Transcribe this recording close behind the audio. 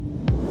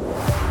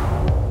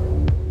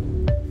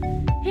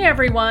Hey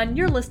everyone,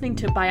 you're listening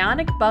to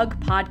Bionic Bug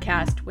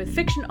Podcast with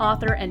fiction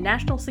author and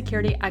national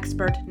security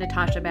expert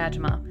Natasha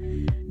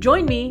Bajema.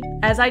 Join me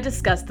as I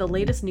discuss the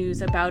latest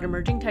news about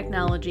emerging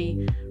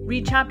technology,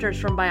 read chapters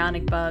from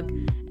Bionic Bug,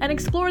 and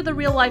explore the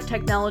real-life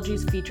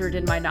technologies featured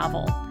in my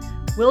novel.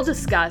 We'll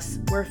discuss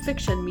where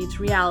fiction meets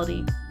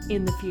reality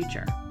in the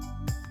future.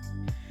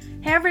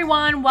 Hey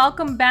everyone,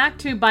 welcome back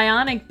to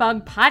Bionic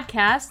Bug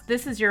Podcast.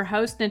 This is your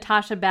host,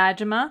 Natasha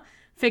Bajema,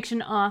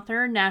 fiction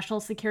author, national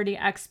security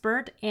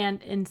expert,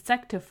 and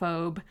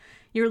insectophobe.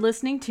 You're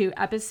listening to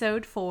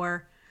episode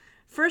 4.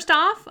 First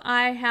off,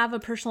 I have a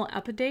personal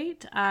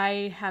update.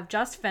 I have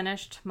just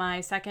finished my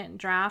second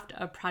draft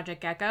of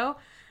Project Gecko.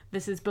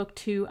 This is book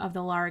 2 of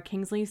the Laura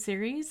Kingsley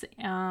series.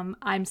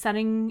 I'm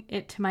sending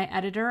it to my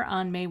editor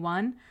on May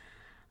 1.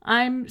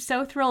 I'm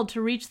so thrilled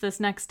to reach this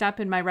next step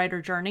in my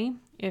writer journey.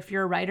 If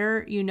you're a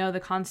writer, you know the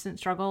constant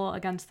struggle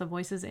against the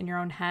voices in your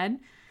own head.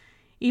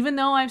 Even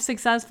though I've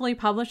successfully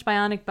published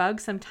Bionic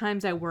Bug,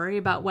 sometimes I worry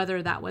about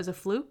whether that was a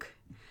fluke.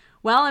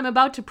 Well, I'm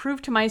about to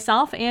prove to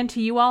myself and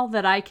to you all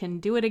that I can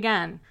do it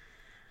again.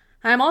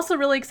 I'm also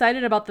really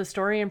excited about the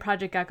story in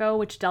Project Gecko,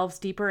 which delves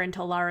deeper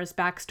into Laura's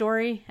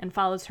backstory and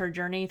follows her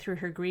journey through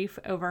her grief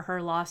over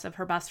her loss of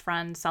her best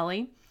friend,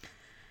 Sully.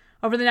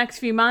 Over the next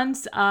few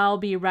months, I'll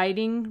be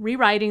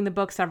rewriting the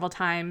book several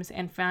times,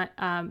 and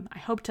I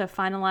hope to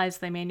finalize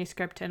the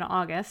manuscript in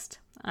August.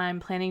 I'm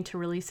planning to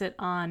release it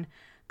on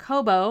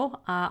Kobo,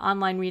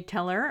 online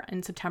retailer,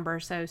 in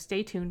September, so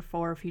stay tuned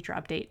for future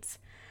updates.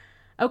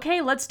 Okay,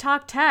 let's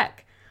talk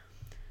tech.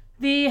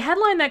 The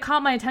headline that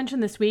caught my attention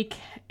this week,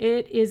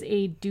 it is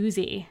a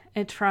doozy.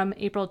 It's from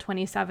April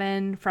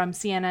 27 from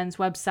CNN's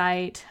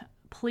website.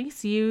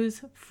 Police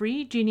use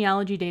free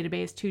genealogy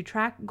database to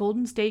track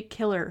Golden State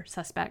Killer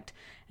suspect,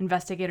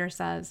 investigator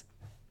says.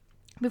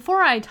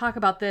 Before I talk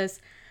about this,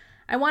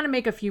 I want to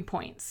make a few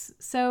points.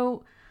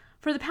 So,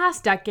 for the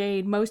past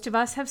decade, most of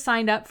us have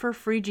signed up for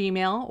free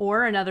Gmail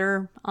or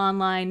another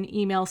online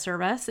email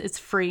service. It's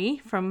free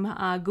from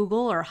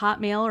Google or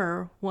Hotmail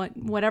or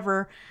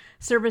whatever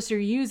service you're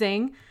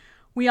using.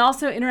 We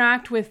also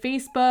interact with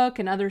Facebook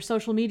and other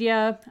social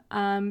media.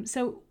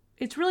 So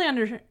it's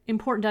really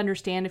important to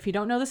understand, if you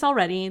don't know this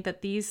already,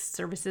 that these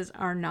services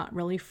are not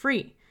really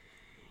free.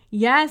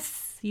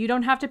 Yes, you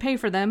don't have to pay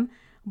for them,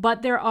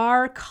 but there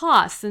are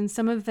costs, and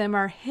some of them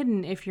are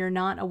hidden if you're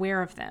not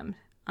aware of them.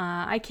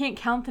 I can't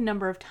count the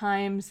number of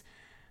times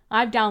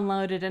I've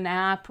downloaded an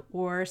app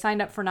or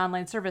signed up for an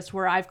online service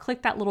where I've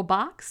clicked that little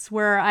box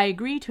where I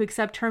agree to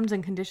accept terms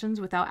and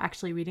conditions without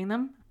actually reading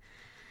them.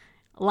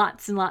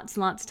 Lots and lots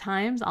and lots of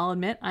times. I'll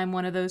admit I'm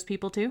one of those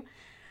people too.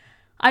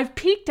 I've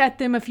peeked at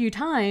them a few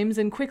times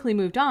and quickly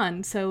moved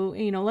on. So,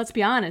 let's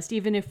be honest,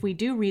 even if we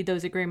do read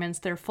those agreements,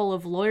 they're full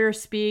of lawyer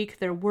speak,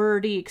 they're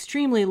wordy,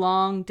 extremely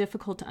long,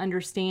 difficult to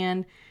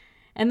understand.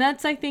 And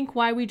that's, I think,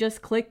 why we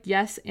just click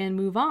yes and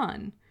move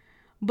on.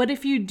 But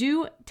if you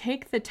do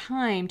take the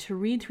time to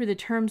read through the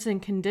terms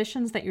and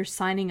conditions that you're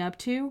signing up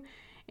to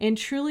and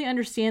truly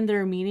understand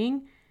their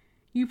meaning,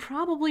 you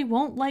probably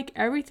won't like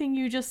everything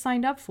you just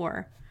signed up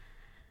for.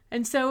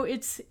 And so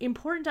it's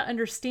important to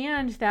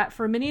understand that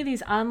for many of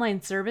these online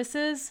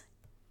services,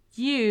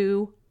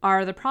 you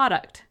are the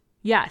product.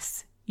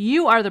 Yes,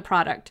 you are the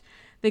product.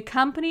 The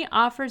company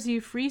offers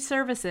you free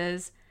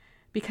services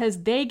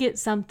because they get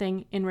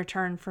something in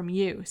return from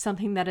you,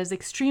 something that is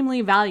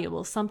extremely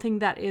valuable, something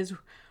that is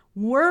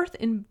worth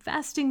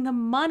investing the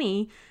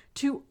money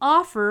to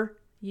offer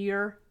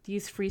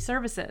these free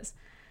services.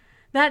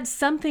 That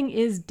something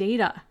is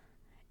data.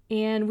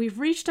 And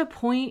we've reached a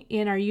point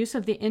in our use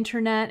of the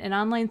internet and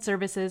online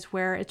services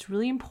where it's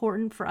really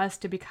important for us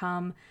to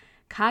become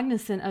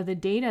cognizant of the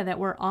data that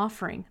we're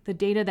offering, the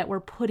data that we're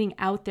putting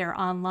out there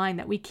online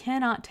that we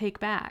cannot take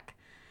back.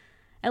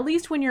 At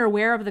least when you're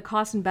aware of the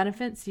costs and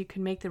benefits, you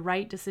can make the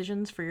right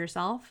decisions for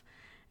yourself.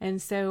 And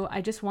so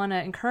I just want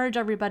to encourage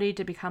everybody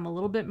to become a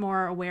little bit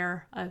more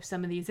aware of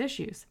some of these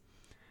issues.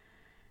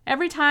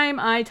 Every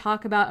time I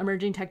talk about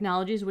emerging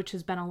technologies, which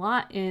has been a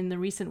lot in the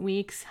recent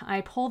weeks,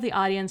 I poll the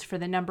audience for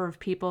the number of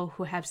people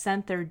who have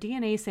sent their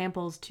DNA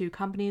samples to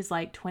companies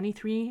like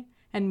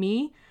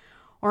 23andMe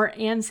or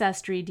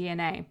Ancestry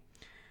DNA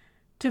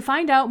to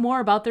find out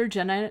more about their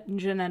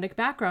genetic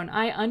background.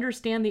 I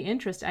understand the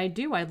interest. I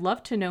do. I'd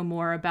love to know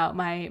more about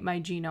my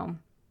genome.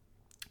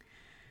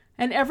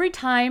 And every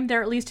time, there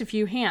are at least a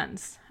few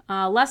hands.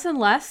 Less and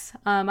less.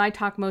 I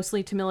talk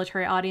mostly to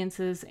military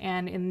audiences,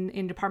 and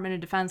in Department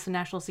of Defense and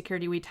National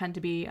Security, we tend to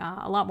be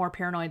a lot more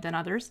paranoid than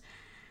others.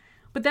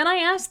 But then I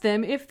ask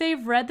them if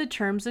they've read the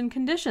terms and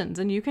conditions,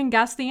 and you can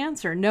guess the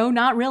answer. No,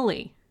 not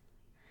really.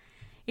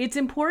 It's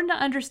important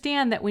to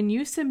understand that when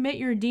you submit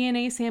your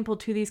DNA sample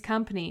to these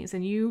companies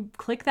and you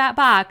click that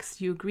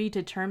box, you agree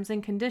to terms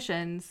and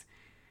conditions,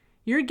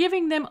 you're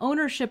giving them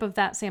ownership of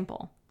that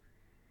sample.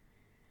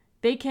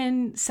 They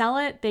can sell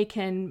it, they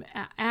can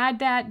add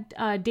that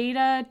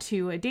data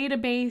to a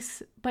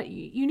database, but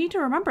you need to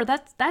remember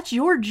that's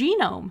your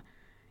genome.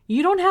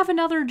 You don't have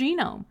another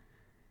genome.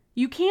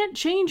 You can't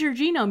change your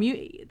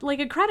genome. Like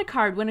a credit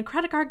card, when a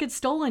credit card gets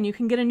stolen, you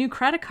can get a new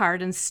credit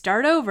card and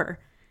start over.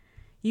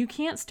 You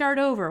can't start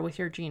over with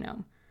your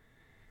genome.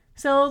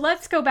 So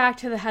let's go back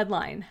to the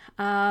headline.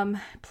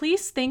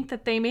 Police think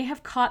that they may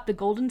have caught the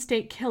Golden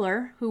State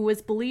Killer, who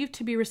was believed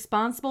to be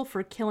responsible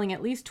for killing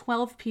at least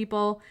 12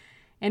 people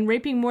and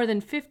raping more than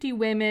 50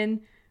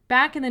 women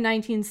back in the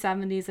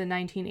 1970s and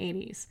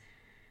 1980s.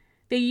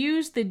 They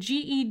used the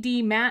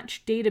GED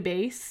Match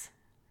database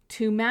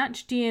to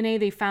match DNA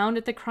they found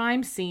at the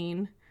crime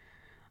scene,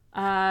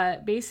 to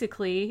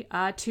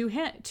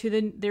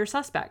their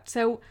suspect.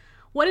 So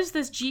what is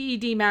this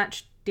GED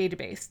Match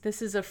database?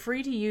 This is a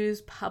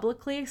free-to-use,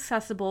 publicly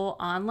accessible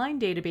online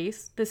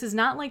database. This is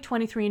not like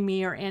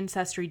 23andMe or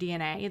Ancestry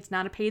DNA. It's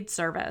not a paid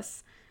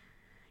service.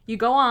 You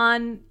go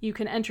on, you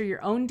can enter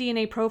your own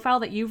DNA profile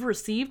that you've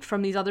received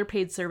from these other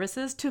paid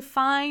services to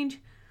find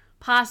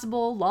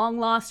possible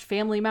long-lost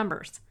family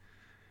members.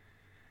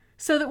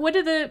 So what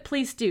did the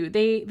police do?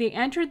 They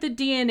entered the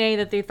DNA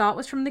that they thought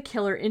was from the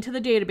killer into the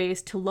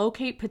database to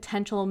locate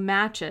potential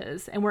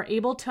matches and were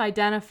able to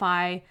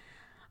identify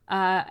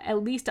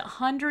at least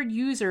 100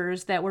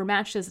 users that were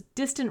matched as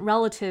distant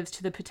relatives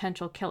to the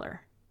potential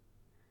killer.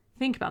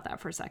 Think about that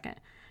for a second.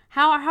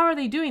 How are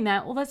they doing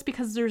that? Well, that's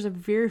because there's a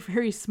very,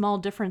 very small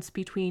difference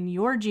between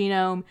your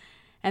genome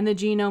and the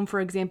genome, for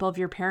example, of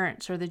your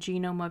parents or the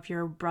genome of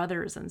your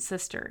brothers and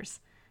sisters,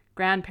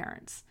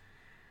 grandparents.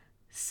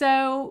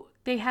 So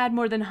they had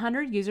more than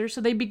 100 users,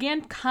 so they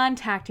began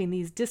contacting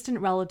these distant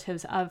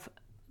relatives of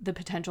the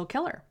potential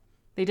killer.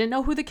 They didn't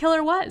know who the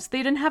killer was. They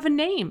didn't have a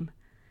name.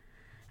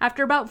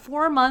 After about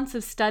 4 months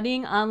of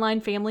studying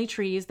online family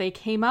trees, they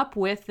came up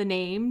with the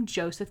name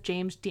Joseph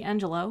James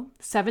DeAngelo,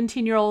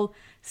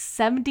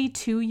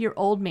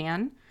 72-year-old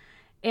man,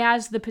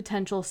 as the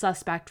potential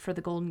suspect for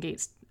the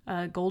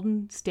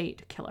Golden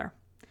State Killer.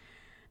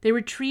 They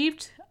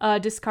retrieved a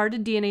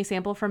discarded DNA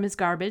sample from his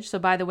garbage, so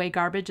by the way,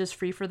 garbage is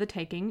free for the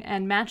taking,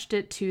 and matched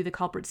it to the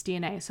culprit's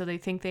DNA, so they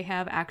think they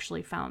have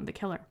actually found the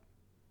killer.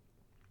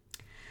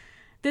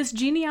 This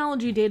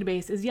genealogy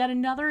database is yet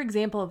another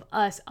example of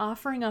us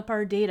offering up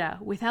our data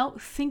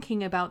without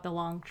thinking about the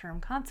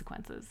long-term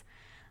consequences.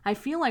 I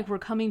feel like we're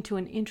coming to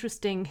an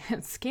interesting,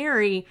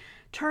 scary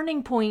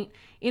turning point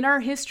in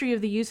our history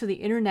of the use of the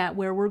internet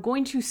where we're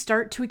going to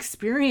start to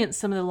experience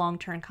some of the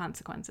long-term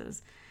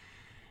consequences.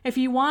 If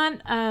you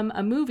want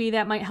a movie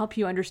that might help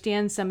you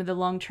understand some of the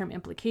long-term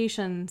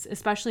implications,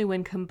 especially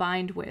when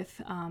combined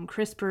with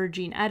CRISPR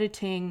gene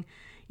editing,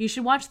 you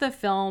should watch the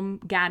film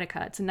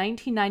Gattaca. It's a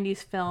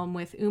 1990s film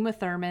with Uma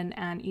Thurman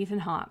and Ethan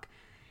Hawke.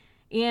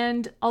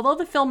 And although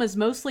the film is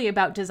mostly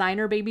about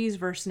designer babies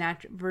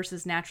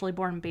versus naturally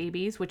born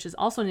babies, which is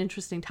also an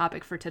interesting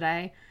topic for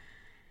today,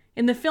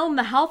 in the film,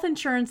 the health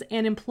insurance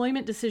and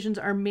employment decisions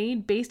are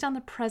made based on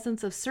the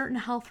presence of certain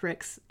health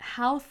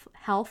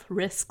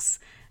risks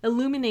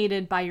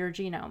illuminated by your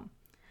genome.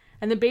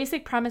 And the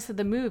basic premise of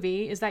the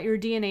movie is that your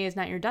DNA is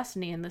not your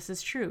destiny, and this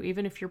is true.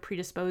 Even if you're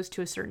predisposed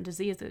to a certain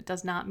disease, it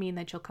does not mean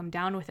that you'll come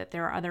down with it.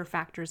 There are other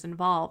factors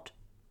involved.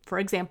 For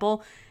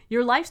example,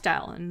 your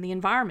lifestyle and the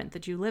environment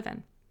that you live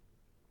in.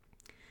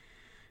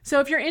 So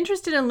if you're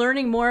interested in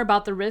learning more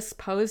about the risks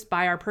posed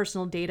by our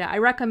personal data, I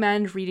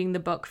recommend reading the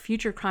book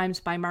Future Crimes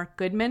by Mark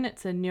Goodman.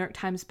 It's a New York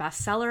Times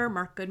bestseller.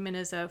 Mark Goodman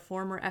is a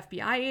former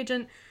FBI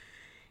agent.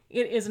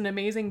 It is an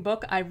amazing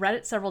book. I've read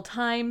it several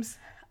times.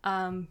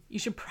 You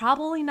should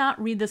probably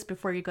not read this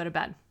before you go to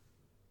bed.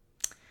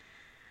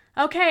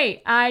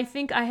 Okay, I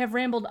think I have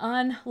rambled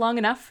on long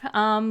enough.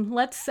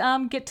 Let's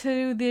get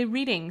to the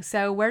reading.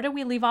 So where did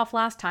we leave off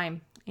last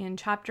time? In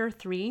chapter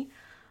 3,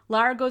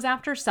 Lara goes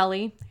after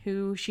Sully,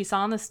 who she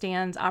saw in the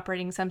stands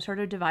operating some sort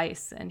of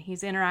device, and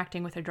he's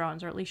interacting with her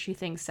drones, or at least she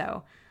thinks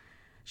so.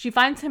 She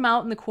finds him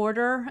out in the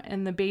corridor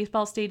in the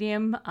baseball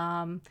stadium.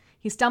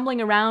 He's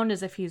stumbling around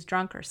as if he's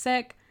drunk or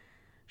sick.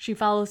 She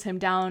follows him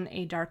down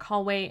a dark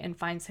hallway and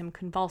finds him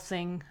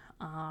convulsing.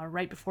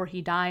 Right before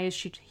he dies,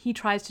 he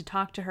tries to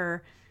talk to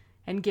her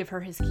and give her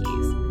his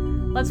keys.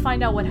 Let's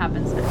find out what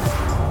happens next.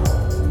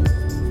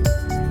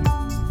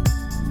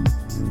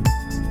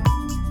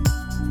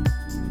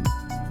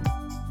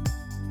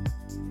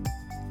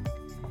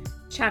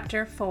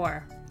 Chapter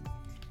 4.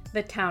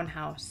 The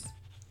Townhouse.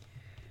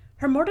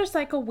 Her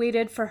motorcycle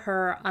waited for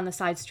her on the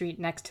side street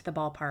next to the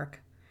ballpark.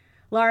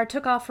 Lara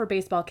took off her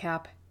baseball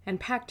cap and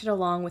packed it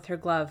along with her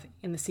glove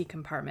in the seat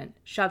compartment,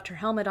 shoved her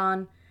helmet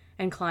on,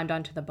 and climbed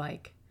onto the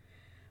bike.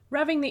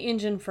 Revving the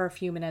engine for a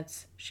few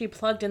minutes, she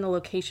plugged in the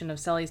location of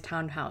Sully's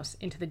townhouse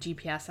into the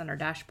GPS on her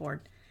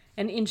dashboard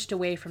and inched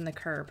away from the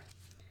curb.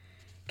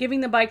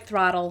 Giving the bike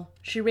throttle,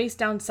 she raced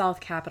down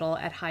South Capitol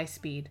at high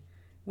speed,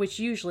 which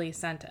usually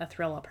sent a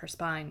thrill up her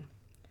spine.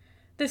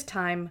 This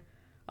time,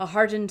 a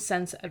hardened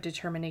sense of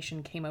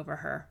determination came over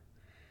her.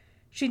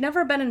 She'd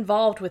never been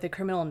involved with a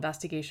criminal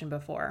investigation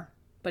before,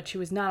 but she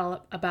was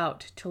not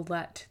about to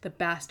let the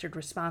bastard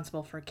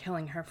responsible for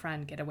killing her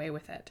friend get away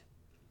with it.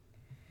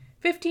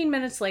 15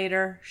 minutes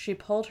later, she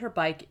pulled her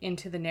bike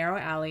into the narrow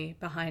alley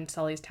behind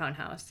Sully's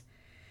townhouse.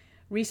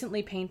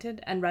 Recently painted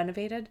and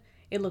renovated,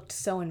 it looked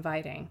so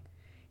inviting.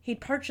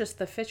 He'd purchased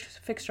the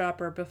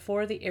fixer-upper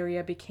before the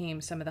area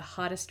became some of the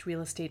hottest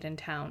real estate in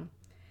town.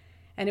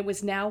 and it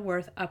was now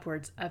worth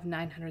upwards of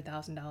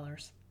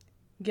 $900,000.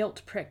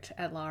 Guilt pricked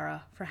at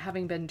Lara for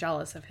having been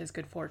jealous of his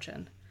good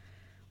fortune.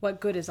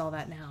 What good is all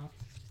that now?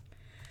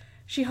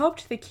 She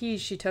hoped the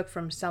keys she took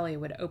from Sully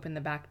would open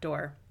the back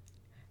door.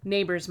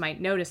 Neighbors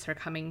might notice her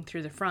coming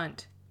through the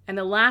front, and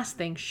the last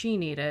thing she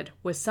needed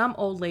was some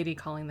old lady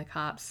calling the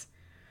cops.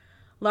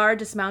 Lara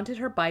dismounted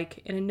her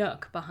bike in a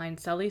nook behind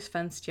Sully's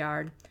fenced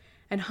yard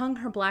and hung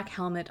her black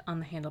helmet on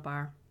the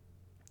handlebar.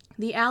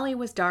 The alley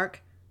was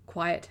dark,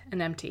 quiet,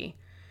 and empty.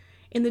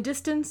 In the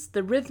distance,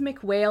 the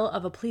rhythmic wail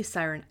of a police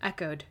siren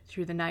echoed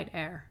through the night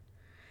air.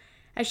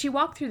 As she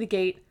walked through the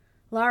gate,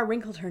 Lara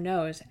wrinkled her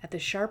nose at the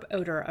sharp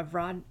odor of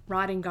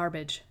rotting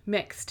garbage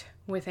mixed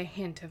with a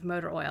hint of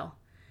motor oil.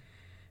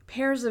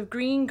 Pairs of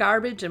green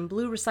garbage and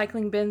blue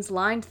recycling bins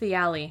lined the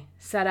alley,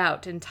 set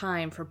out in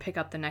time for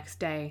pickup the next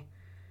day.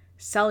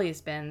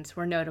 Sully's bins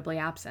were notably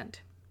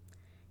absent.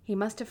 He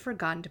must have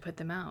forgotten to put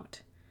them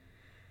out.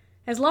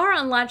 As Lara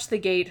unlatched the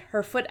gate,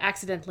 her foot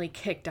accidentally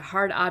kicked a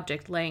hard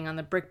object laying on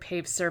the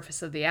brick-paved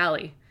surface of the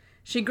alley.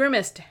 She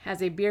grimaced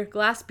as a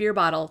glass beer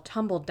bottle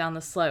tumbled down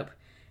the slope,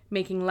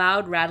 making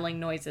loud, rattling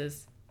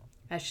noises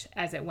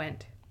as it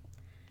went.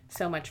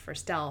 So much for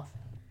stealth.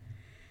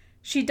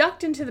 She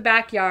ducked into the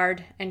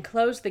backyard and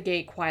closed the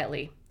gate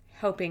quietly,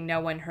 hoping no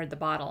one heard the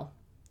bottle.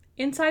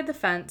 Inside the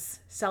fence,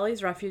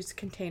 Sully's refuse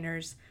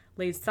containers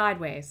lay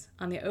sideways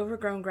on the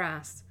overgrown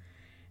grass,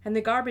 and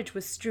the garbage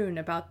was strewn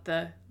about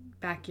the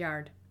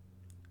backyard.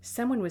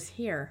 Someone was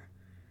here,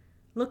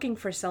 looking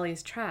for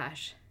Sully's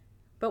trash.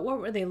 But what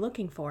were they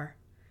looking for?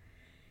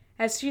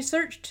 As she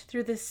searched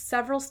through the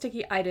several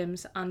sticky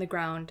items on the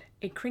ground,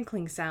 a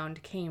crinkling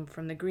sound came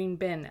from the green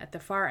bin at the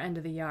far end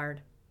of the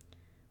yard.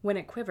 When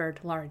it quivered,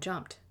 Lara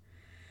jumped.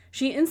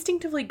 She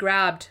instinctively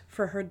grabbed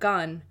for her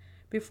gun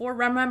before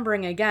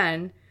remembering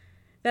again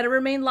that it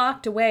remained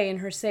locked away in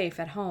her safe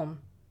at home.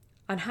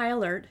 On high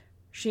alert,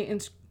 she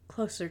inched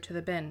closer to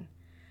the bin.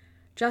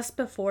 Just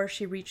before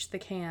she reached the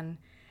can,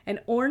 an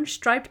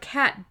orange-striped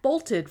cat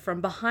bolted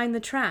from behind the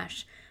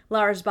trash.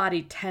 Lara's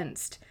body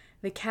tensed.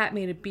 The cat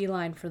made a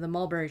beeline for the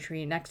mulberry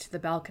tree next to the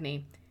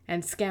balcony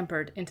and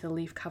scampered into the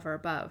leaf cover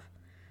above.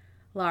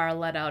 Lara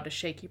let out a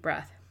shaky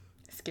breath.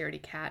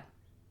 Scaredy cat.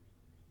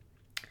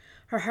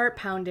 Her heart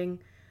pounding,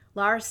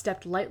 Lara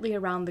stepped lightly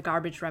around the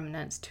garbage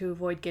remnants to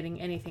avoid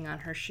getting anything on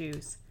her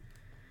shoes.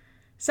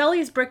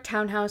 Sully's brick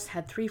townhouse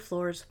had 3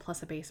 floors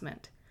plus a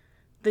basement.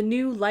 The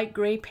new light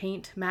gray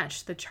paint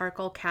matched the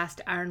charcoal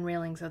cast iron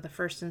railings of the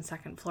first and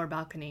second floor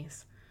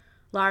balconies.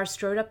 Lara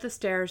strode up the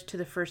stairs to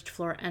the first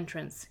floor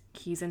entrance,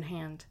 keys in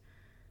hand.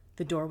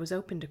 The door was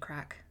open to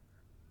crack.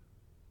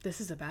 This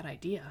is a bad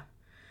idea.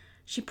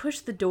 She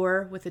pushed the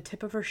door with the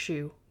tip of her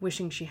shoe,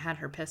 wishing she had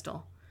her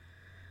pistol.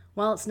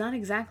 Well, it's not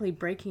exactly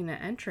breaking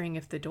and entering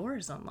if the door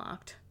is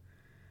unlocked.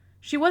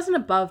 She wasn't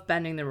above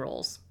bending the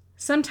rules.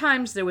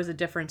 Sometimes there was a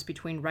difference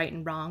between right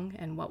and wrong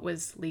and what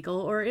was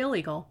legal or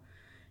illegal.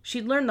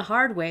 She'd learned the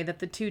hard way that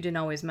the two didn't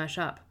always mesh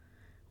up.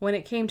 When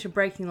it came to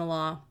breaking the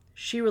law,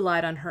 she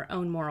relied on her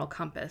own moral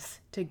compass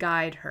to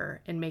guide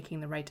her in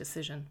making the right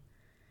decision.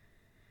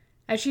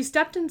 As she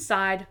stepped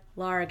inside,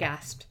 Lara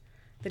gasped.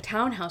 The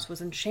townhouse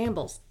was in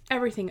shambles,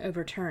 everything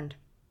overturned.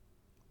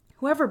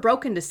 Whoever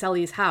broke into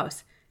Sully's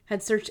house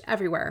had searched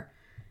everywhere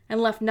and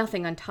left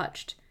nothing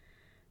untouched.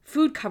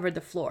 Food covered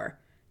the floor,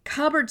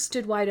 cupboards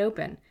stood wide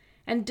open,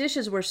 and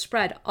dishes were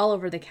spread all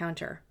over the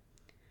counter.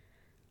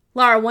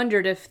 Lara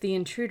wondered if the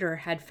intruder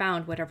had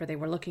found whatever they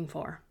were looking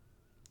for.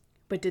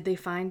 But did they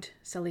find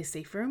Sully's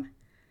safe room?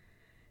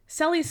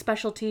 Sully's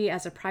specialty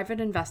as a private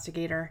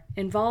investigator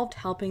involved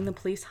helping the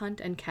police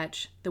hunt and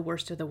catch the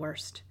worst of the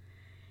worst.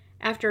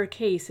 After a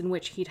case in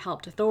which he'd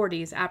helped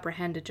authorities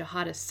apprehend a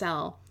jihadist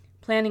cell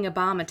planning a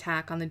bomb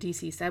attack on the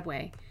DC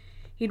subway,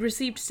 he'd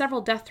received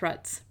several death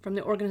threats from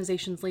the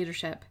organization's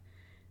leadership,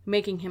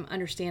 making him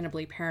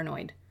understandably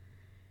paranoid.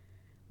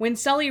 When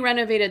Sully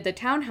renovated the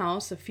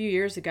townhouse a few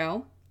years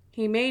ago,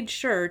 he made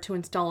sure to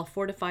install a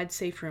fortified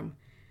safe room,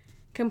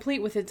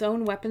 complete with its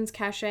own weapons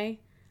cache,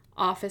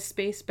 office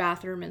space,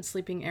 bathroom, and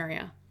sleeping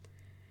area.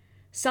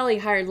 Sully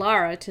hired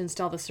Lara to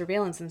install the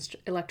surveillance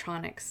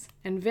electronics,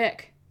 and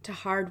Vic to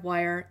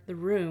hardwire the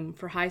room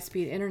for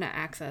high-speed internet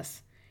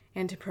access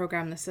and to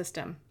program the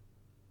system.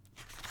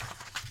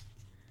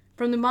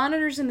 From the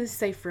monitors in the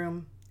safe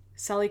room,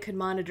 Sully could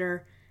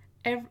monitor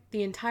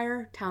the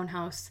entire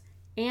townhouse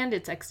and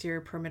its exterior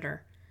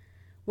perimeter.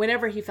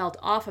 Whenever he felt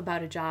off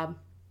about a job,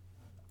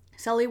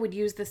 Sully would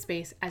use the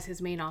space as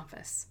his main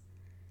office.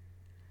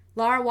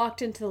 Lara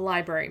walked into the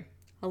library,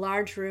 a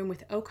large room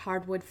with oak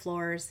hardwood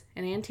floors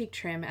and antique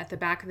trim at the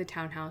back of the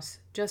townhouse,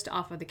 just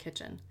off of the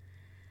kitchen.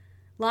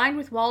 Lined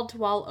with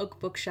wall-to-wall oak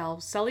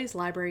bookshelves, Sully's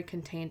library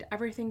contained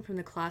everything from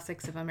the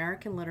classics of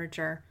American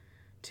literature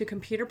to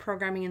computer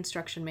programming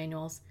instruction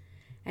manuals,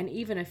 and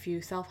even a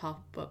few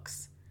self-help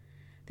books.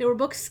 There were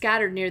books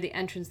scattered near the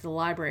entrance of the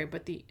library,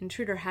 but the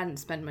intruder hadn't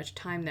spent much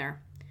time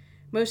there.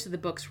 Most of the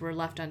books were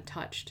left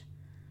untouched.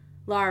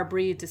 Lara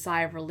breathed a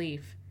sigh of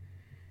relief.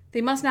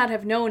 They must not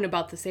have known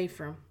about the safe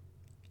room.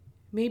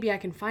 Maybe I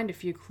can find a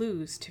few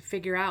clues to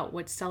figure out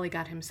what Sully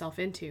got himself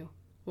into.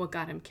 what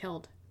got him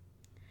killed.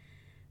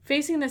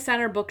 Facing the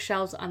center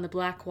bookshelves on the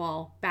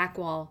back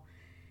wall,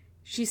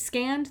 she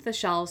scanned the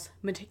shelves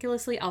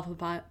meticulously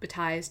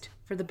alphabetized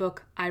for the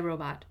book I,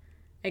 Robot,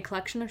 a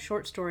collection of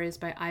short stories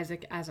by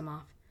Isaac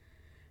Asimov.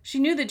 She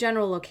knew the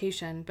general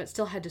location, but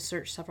still had to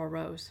search several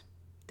rows.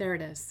 There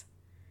it is.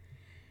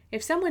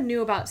 If someone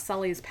knew about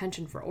Sully's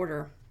penchant for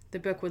order, the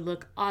book would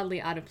look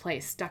oddly out of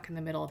place stuck in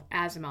the middle of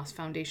Asimov's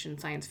Foundation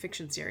science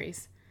fiction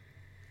series.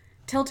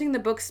 Tilting the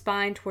book's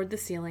spine toward the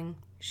ceiling,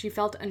 she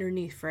felt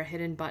underneath for a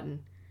hidden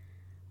button.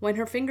 When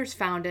her fingers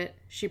found it,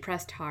 she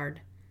pressed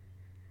hard.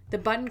 The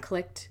button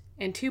clicked,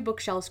 and 2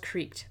 bookshelves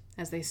creaked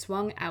as they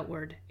swung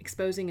outward,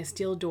 exposing a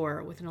steel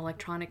door with an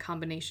electronic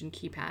combination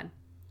keypad.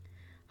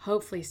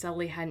 Hopefully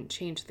Sully hadn't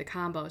changed the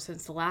combo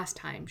since the last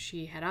time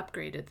she had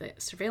upgraded the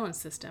surveillance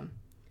system.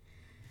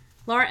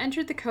 Lara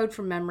entered the code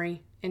from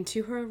memory, and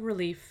to her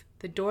relief,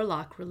 the door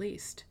lock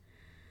released.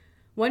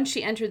 Once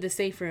she entered the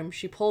safe room,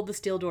 she pulled the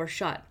steel door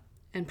shut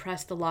and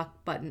pressed the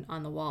lock button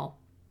on the wall.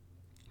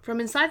 From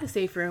inside the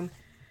safe room,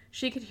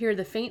 she could hear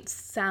the faint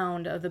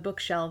sound of the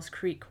bookshelves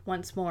creak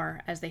once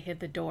more as they hit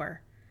the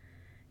door.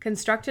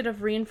 Constructed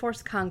of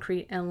reinforced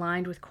concrete and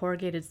lined with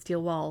corrugated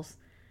steel walls,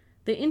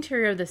 the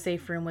interior of the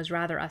safe room was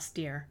rather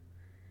austere.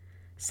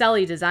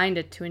 Sully designed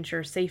it to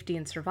ensure safety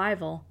and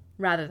survival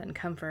rather than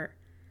comfort.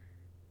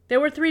 There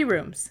were 3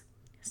 rooms: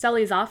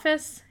 Sully's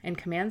office and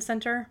command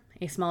center,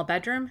 a small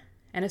bedroom,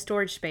 and a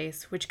storage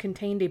space which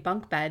contained a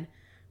bunk bed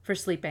for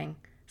sleeping,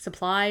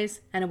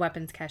 supplies, and a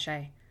weapons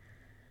cache.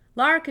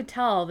 Lara could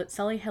tell that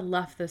Sully had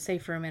left the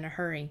safe room in a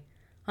hurry.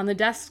 On the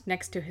desk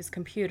next to his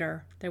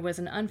computer, there was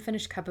an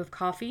unfinished cup of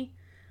coffee,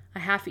 a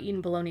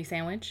half-eaten bologna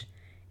sandwich,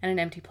 and an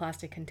empty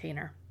plastic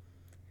container.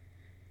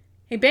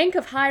 A bank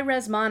of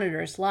high-res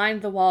monitors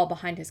lined the wall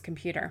behind his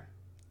computer.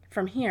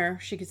 From here,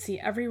 she could see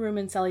every room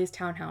in Sully's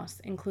townhouse,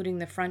 including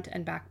the front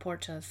and back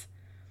porches.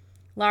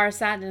 Lara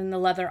sat in the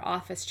leather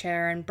office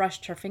chair and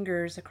brushed her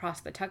fingers across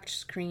the touch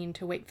screen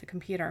to wake the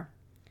computer.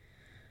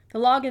 The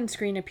login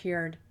screen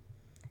appeared,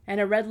 and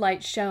a red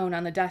light shone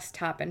on the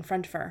desktop in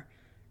front of her,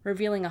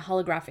 revealing a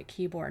holographic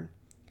keyboard.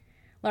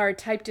 Lara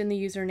typed in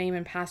the username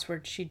and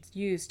password she'd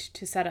used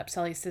to set up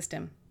Sully's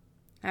system.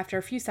 After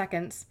a few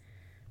seconds,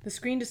 the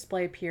screen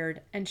display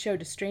appeared and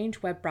showed a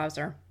strange web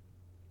browser.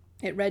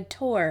 It read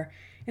Tor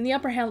in the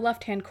upper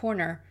left-hand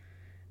corner,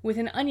 with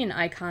an onion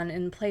icon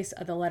in place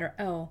of the letter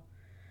O.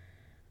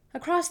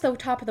 Across the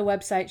top of the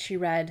website, she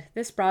read,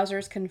 "This browser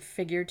is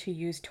configured to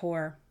use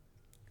Tor."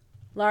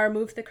 Lara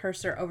moved the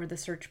cursor over the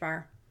search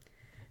bar.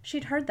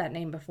 She'd heard that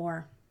name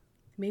before.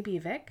 Maybe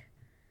Vic?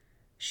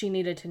 She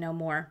needed to know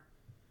more.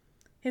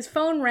 His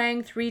phone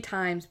rang 3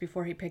 times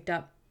before he picked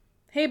up.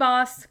 "Hey,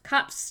 boss.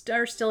 Cops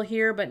are still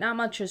here, but not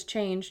much has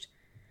changed.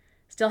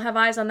 Still have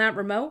eyes on that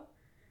remote?"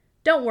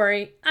 "Don't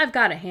worry. I've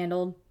got it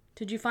handled."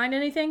 "Did you find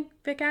anything?"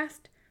 Vic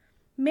asked.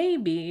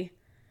 "Maybe.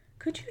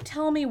 Could you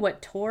tell me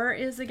what Tor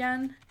is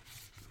again?"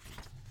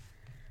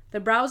 "The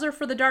browser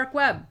for the dark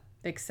web,"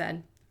 Vic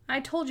said. "I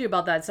told you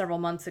about that several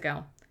months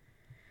ago."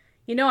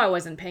 "You know I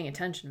wasn't paying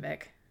attention,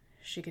 Vic."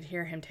 She could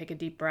hear him take a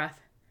deep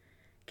breath.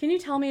 "Can you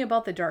tell me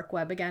about the dark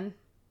web again,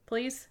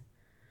 please?"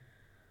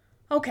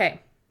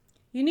 "Okay.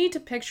 You need to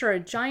picture a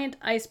giant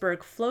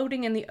iceberg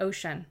floating in the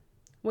ocean.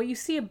 What you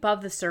see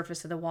above the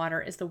surface of the water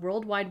is the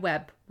World Wide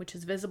Web, which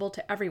is visible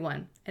to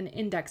everyone and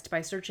indexed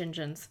by search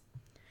engines.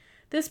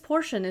 This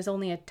portion is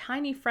only a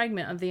tiny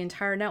fragment of the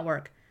entire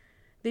network.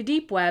 The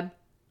deep web...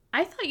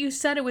 I thought you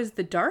said it was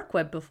the dark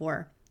web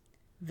before."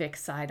 Vic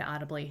sighed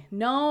audibly.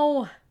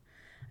 "No,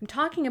 I'm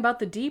talking about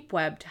the deep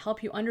web to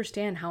help you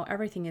understand how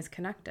everything is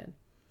connected.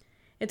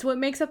 It's what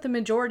makes up the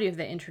majority of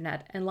the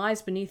internet and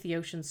lies beneath the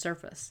ocean's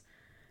surface.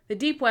 The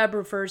deep web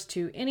refers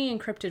to any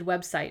encrypted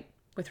website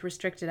with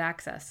restricted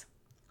access."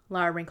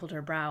 Lara wrinkled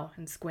her brow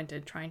and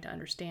squinted, trying to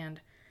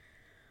understand.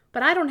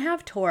 "But I don't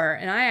have Tor,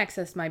 and I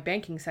access my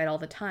banking site all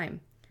the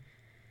time."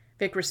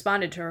 Vic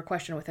responded to her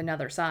question with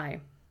another sigh.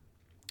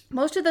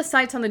 "Most of the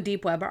sites on the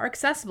deep web are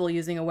accessible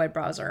using a web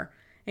browser,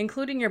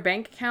 including your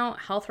bank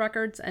account, health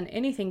records, and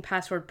anything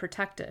password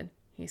protected,"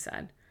 he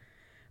said.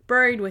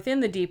 "Buried within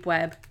the deep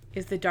web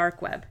is the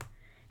dark web.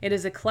 It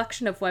is a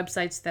collection of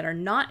websites that are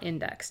not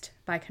indexed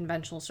by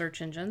conventional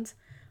search engines,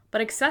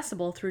 but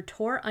accessible through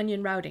Tor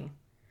onion routing."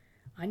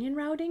 "Onion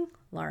routing?"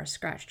 Lara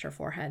scratched her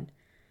forehead.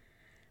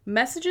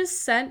 "Messages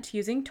sent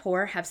using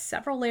Tor have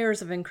several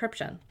layers of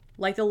encryption,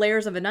 like the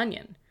layers of an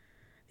onion.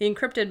 The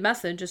encrypted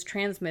message is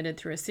transmitted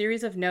through a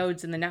series of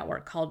nodes in the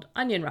network called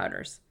onion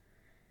routers."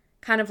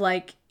 "Kind of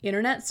like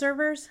internet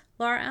servers?"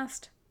 Lara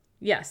asked.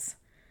 "Yes.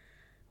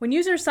 When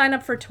users sign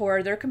up for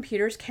Tor, their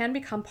computers can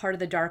become part of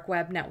the dark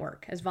web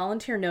network as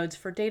volunteer nodes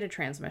for data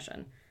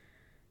transmission.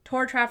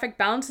 Tor traffic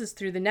bounces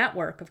through the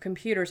network of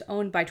computers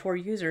owned by Tor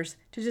users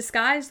to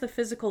disguise the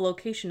physical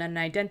location and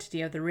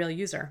identity of the real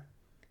user.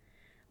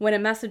 When a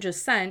message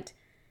is sent,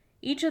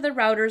 each of the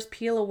routers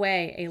peel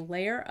away a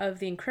layer of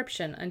the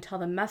encryption until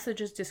the message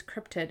is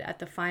decrypted at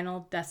the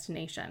final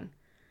destination.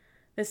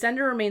 The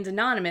sender remains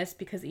anonymous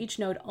because each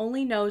node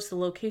only knows the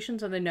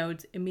locations of the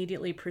nodes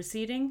immediately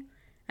preceding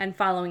and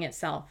following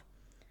itself.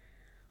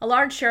 A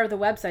large share of the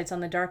websites on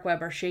the dark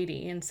web are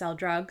shady and sell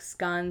drugs,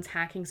 guns,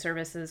 hacking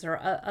services, or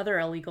other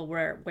illegal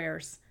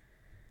wares.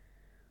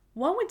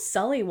 What would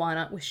Sully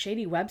want with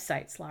shady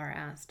websites? Lara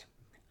asked.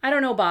 I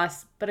don't know,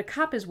 boss, but a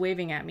cop is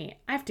waving at me.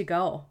 I have to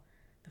go.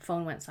 The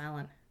phone went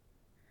silent.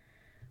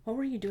 What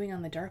were you doing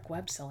on the dark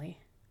web, Sully?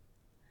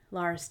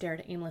 Lara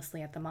stared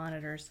aimlessly at the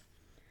monitors.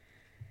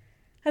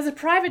 As a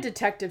private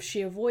detective,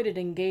 she avoided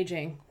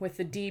engaging with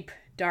the deep,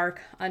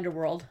 dark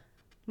underworld.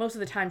 Most of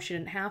the time she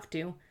didn't have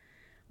to.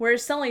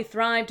 Whereas Sully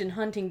thrived in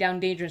hunting down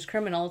dangerous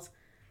criminals,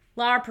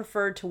 Lara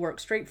preferred to work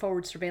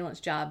straightforward surveillance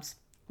jobs,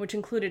 which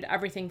included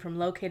everything from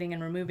locating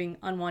and removing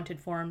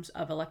unwanted forms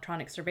of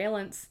electronic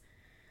surveillance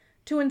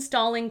to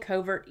installing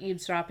covert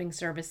eavesdropping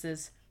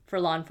services for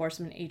law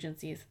enforcement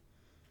agencies.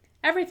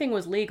 Everything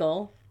was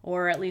legal,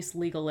 or at least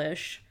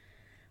legal-ish,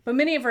 but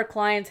many of her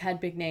clients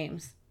had big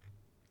names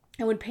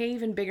and would pay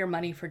even bigger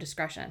money for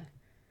discretion.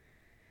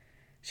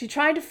 She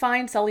tried to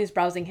find Sully's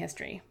browsing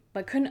history,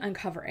 but couldn't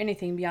uncover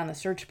anything beyond the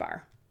search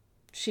bar.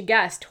 She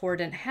guessed Tor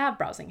didn't have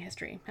browsing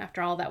history.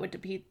 After all, that would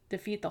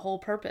defeat the whole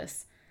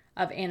purpose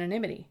of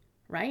anonymity,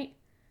 right?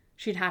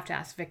 She'd have to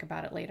ask Vic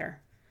about it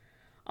later.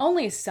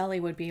 Only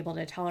Sully would be able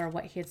to tell her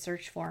what he had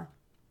searched for,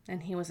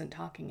 and he wasn't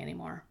talking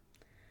anymore.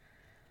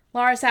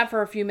 Lara sat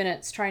for a few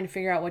minutes trying to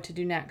figure out what to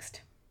do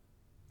next.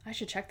 I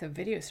should check the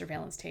video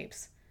surveillance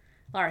tapes.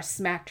 Lara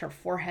smacked her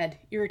forehead,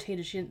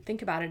 irritated she didn't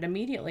think about it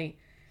immediately.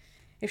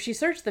 If she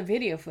searched the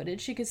video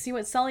footage, she could see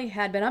what Sully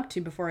had been up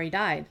to before he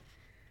died.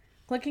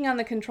 Clicking on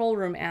the control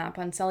room app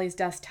on Sully's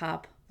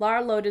desktop,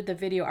 Lara loaded the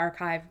video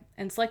archive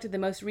and selected the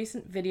most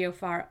recent video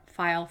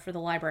file for the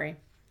library.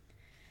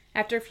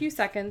 After a few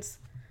seconds,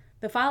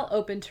 the file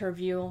opened to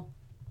reveal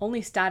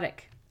only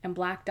static and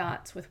black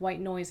dots with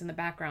white noise in the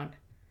background.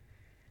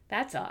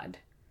 That's odd.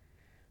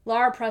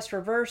 Lara pressed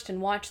reverse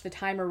and watched the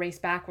timer race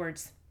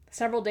backwards.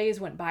 Several days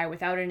went by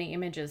without any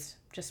images,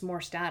 just more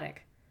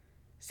static.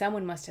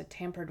 Someone must have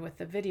tampered with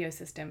the video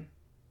system.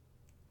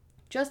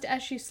 Just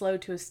as she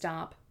slowed to a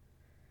stop,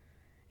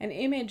 an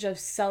image of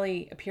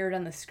Sully appeared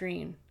on the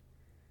screen.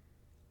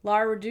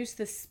 Lara reduced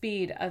the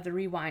speed of the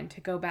rewind to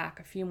go back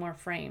a few more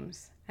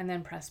frames, and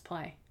then pressed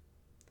play.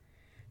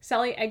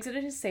 Sully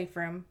exited his safe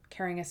room,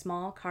 carrying a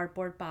small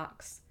cardboard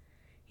box.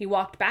 He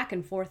walked back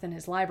and forth in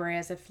his library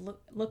as if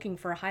looking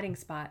for a hiding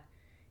spot.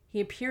 He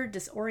appeared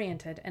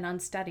disoriented and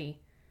unsteady.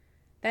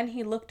 Then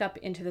he looked up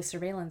into the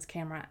surveillance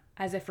camera,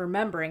 as if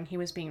remembering he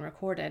was being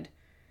recorded.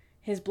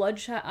 His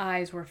bloodshot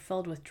eyes were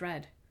filled with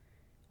dread.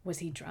 Was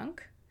he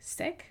drunk?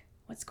 Sick?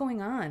 What's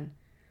going on?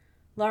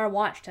 Lara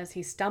watched as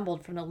he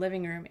stumbled from the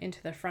living room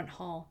into the front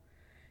hall.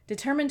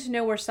 Determined to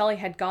know where Sully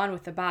had gone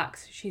with the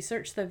box, she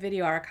searched the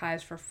video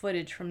archives for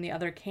footage from the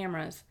other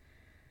cameras.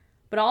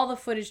 But all the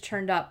footage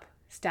turned up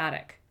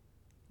static.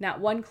 Not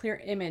one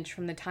clear image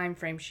from the time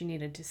frame she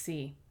needed to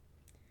see.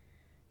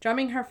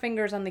 Drumming her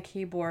fingers on the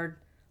keyboard,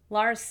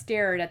 Lara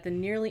stared at the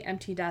nearly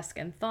empty desk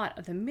and thought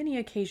of the many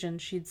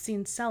occasions she'd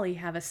seen Sully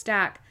have a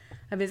stack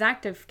of his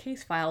active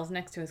case files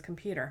next to his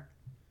computer.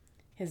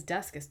 His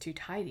desk is too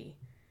tidy.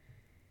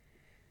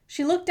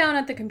 She looked down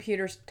at the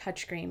computer's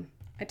touchscreen.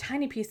 A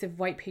tiny piece of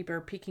white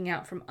paper peeking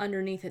out from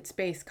underneath its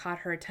base caught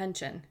her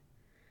attention.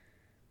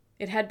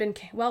 It had been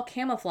well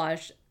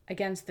camouflaged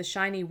against the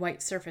shiny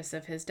white surface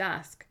of his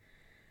desk.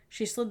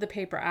 She slid the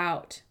paper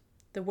out.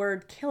 The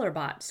word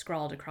Killerbot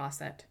scrawled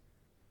across it.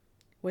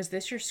 Was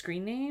this your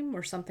screen name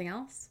or something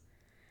else?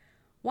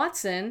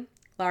 Watson,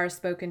 Lara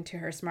spoke into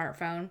her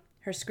smartphone.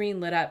 Her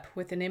screen lit up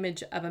with an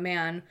image of a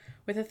man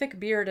with a thick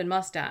beard and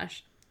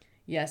mustache.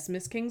 Yes,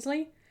 Miss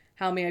Kingsley?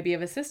 How may I be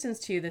of assistance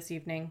to you this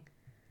evening?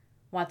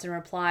 Watson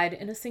replied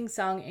in a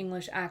sing-song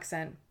English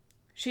accent.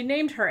 She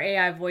named her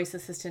AI voice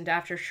assistant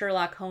after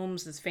Sherlock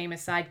Holmes'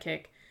 famous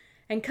sidekick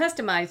and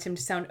customized him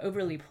to sound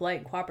overly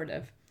polite and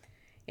cooperative.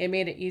 It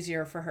made it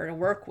easier for her to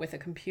work with a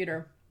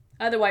computer.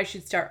 Otherwise,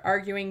 she'd start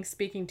arguing,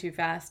 speaking too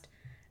fast,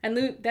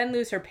 and then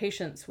lose her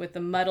patience with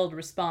the muddled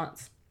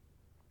response.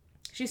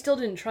 She still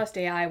didn't trust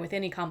AI with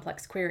any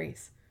complex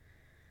queries.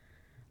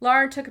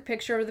 Lara took a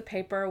picture of the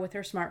paper with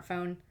her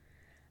smartphone.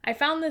 I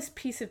found this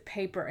piece of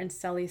paper in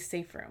Sully's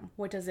safe room.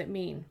 What does it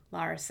mean?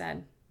 Lara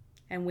said,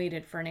 and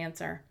waited for an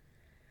answer.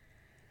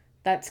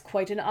 That's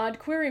quite an odd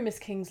query, Miss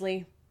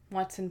Kingsley.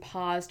 Watson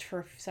paused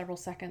for several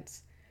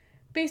seconds.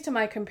 Based on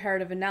my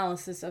comparative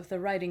analysis of the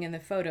writing in the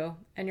photo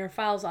and your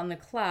files on the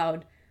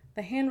cloud,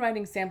 the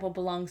handwriting sample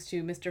belongs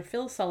to Mr.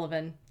 Phil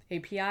Sullivan,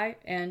 API,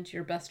 and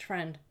your best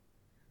friend.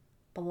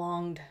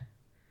 Belonged.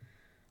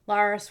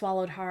 Lara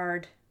swallowed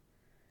hard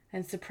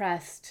and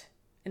suppressed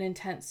an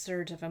intense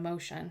surge of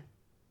emotion.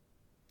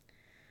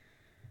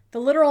 The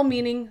literal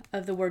meaning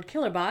of the word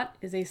Killerbot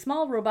is a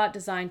small robot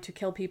designed to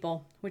kill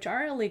people, which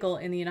are illegal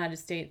in the United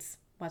States,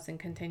 Watson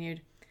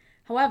continued.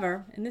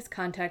 However, in this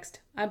context,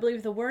 I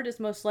believe the word is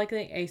most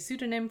likely a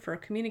pseudonym for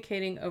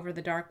communicating over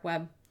the dark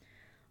web.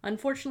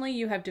 Unfortunately,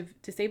 you have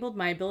disabled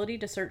my ability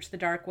to search the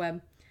dark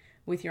web.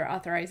 With your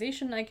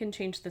authorization, I can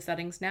change the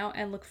settings now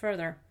and look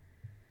further.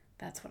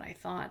 That's what I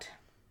thought.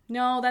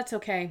 No, that's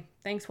okay.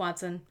 Thanks,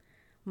 Watson.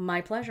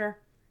 My pleasure.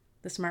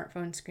 The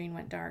smartphone screen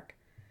went dark.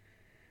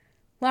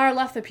 Lara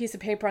left the piece of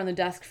paper on the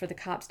desk for the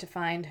cops to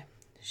find.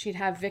 She'd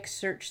have Vic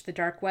search the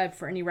dark web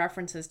for any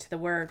references to the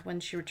word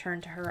when she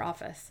returned to her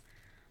office.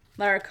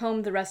 Lara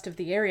combed the rest of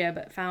the area,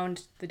 but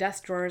found the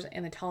desk drawers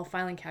and the tall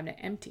filing cabinet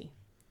empty.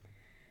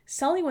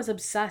 Sully was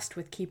obsessed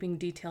with keeping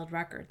detailed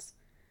records.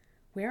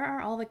 Where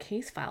are all the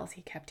case files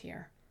he kept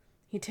here?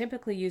 He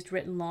typically used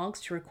written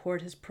logs to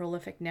record his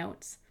prolific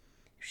notes.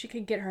 If she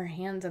could get her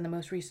hands on the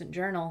most recent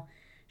journal,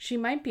 she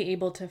might be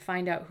able to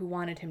find out who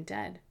wanted him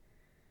dead.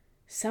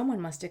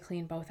 Someone must have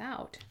cleaned both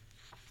out.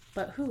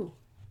 But who?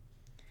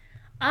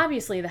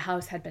 Obviously, the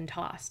house had been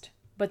tossed,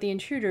 but the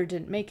intruder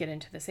didn't make it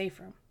into the safe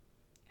room.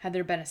 Had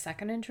there been a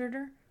second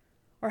intruder?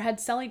 Or had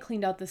Sully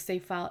cleaned out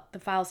the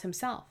files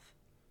himself?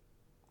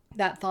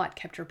 That thought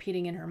kept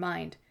repeating in her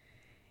mind.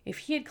 If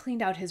he had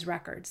cleaned out his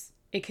records,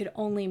 it could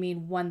only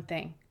mean one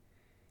thing.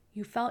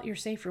 You felt your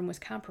safe room was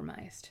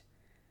compromised.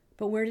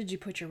 But where did you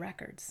put your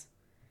records?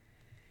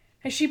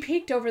 As she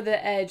peeked over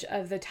the edge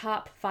of the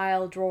top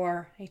file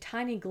drawer, a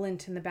tiny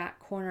glint in the back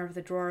corner of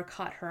the drawer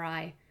caught her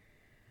eye.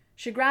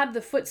 She grabbed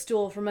the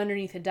footstool from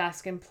underneath the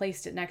desk and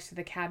placed it next to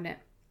the cabinet.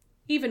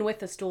 Even with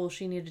the stool,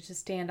 she needed to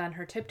stand on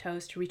her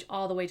tiptoes to reach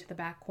all the way to the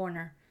back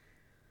corner.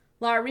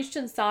 Lara reached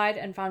inside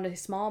and found a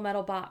small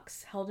metal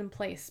box held in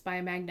place by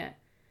a magnet.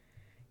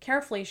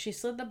 Carefully, she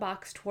slid the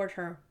box toward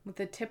her with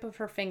the tip of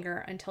her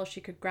finger until she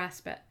could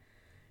grasp it.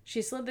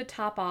 She slid the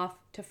top off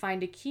to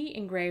find a key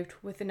engraved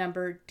with the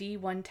number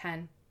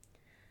D110.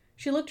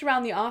 She looked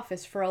around the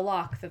office for a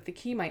lock that the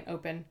key might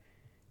open,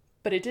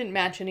 but it didn't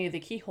match any of the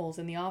keyholes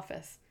in the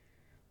office.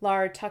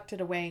 Lara tucked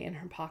it away in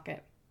her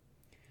pocket.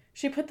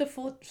 She put the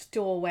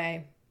footstool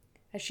away.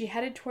 As she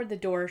headed toward the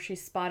door, she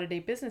spotted a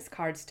business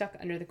card stuck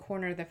under the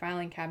corner of the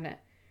filing cabinet.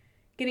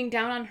 Getting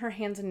down on her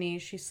hands and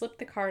knees, she slipped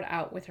the card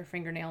out with her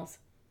fingernails.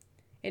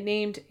 It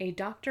named a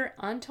Dr.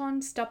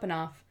 Anton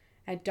Stepanov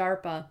at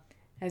DARPA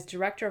as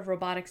Director of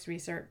Robotics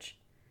Research.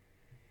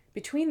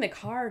 Between the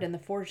card and the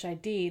forged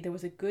ID, there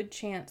was a good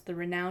chance the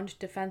renowned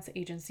defense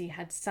agency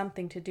had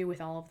something to do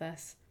with all of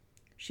this.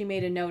 She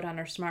made a note on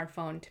her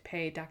smartphone to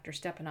pay Dr.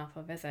 Stepanov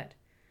a visit.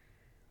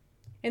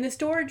 In the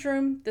storage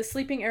room, the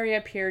sleeping area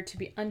appeared to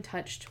be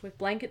untouched, with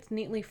blankets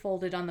neatly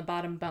folded on the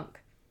bottom bunk.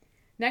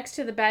 Next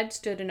to the bed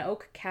stood an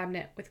oak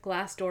cabinet with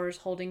glass doors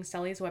holding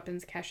Sully's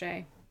weapons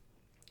cache.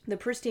 The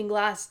pristine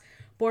glass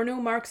bore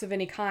no marks of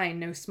any kind,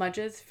 no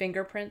smudges,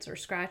 fingerprints, or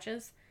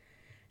scratches.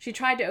 She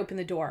tried to open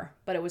the door,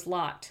 but it was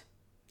locked,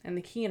 and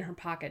the key in her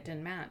pocket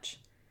didn't match.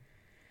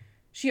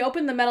 She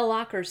opened the metal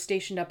lockers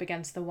stationed up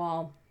against the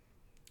wall.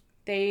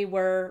 They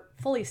were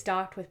fully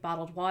stocked with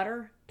bottled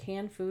water,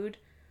 canned food,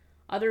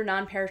 other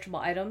non-perishable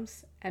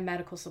items, and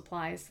medical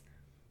supplies.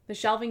 The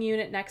shelving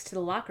unit next to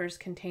the lockers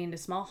contained a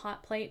small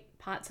hot plate,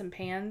 pots and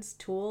pans,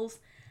 tools,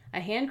 a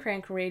hand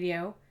crank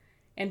radio,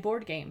 and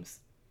board games.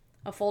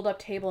 A fold-up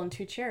table and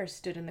 2 chairs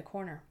stood in the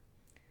corner.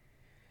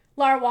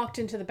 Lara walked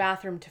into the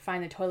bathroom to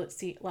find the toilet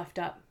seat left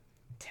up.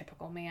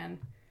 Typical man.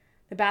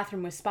 The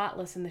bathroom was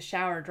spotless and the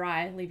shower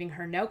dry, leaving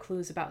her no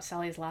clues about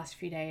Sully's last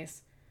few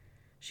days.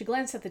 She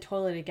glanced at the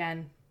toilet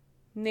again.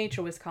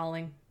 Nature was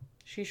calling.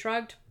 She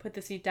shrugged, put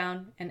the seat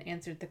down, and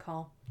answered the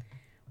call.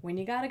 When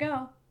you gotta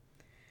go.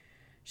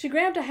 She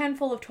grabbed a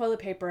handful of toilet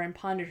paper and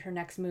pondered her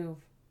next move.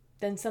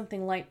 Then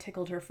something light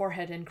tickled her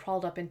forehead and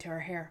crawled up into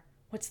her hair.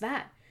 What's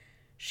that?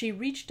 She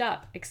reached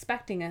up,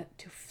 expecting it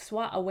to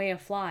swat away a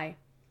fly.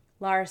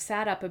 Lara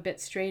sat up a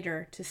bit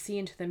straighter to see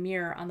into the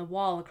mirror on the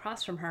wall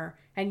across from her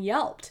and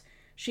yelped.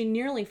 She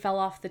nearly fell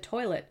off the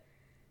toilet.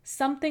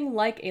 Something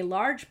like a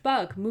large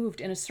bug moved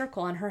in a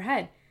circle on her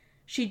head.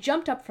 She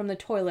jumped up from the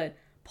toilet,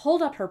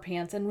 pulled up her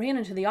pants, and ran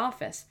into the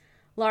office.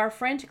 Lara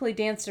frantically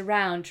danced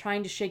around,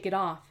 trying to shake it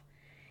off.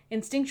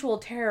 Instinctual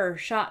terror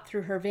shot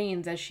through her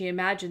veins as she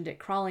imagined it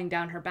crawling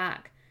down her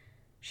back.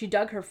 She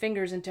dug her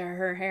fingers into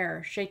her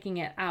hair, shaking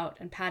it out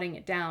and patting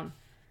it down.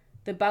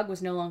 The bug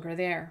was no longer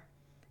there.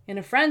 In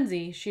a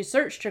frenzy, she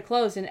searched her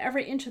clothes in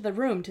every inch of the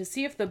room to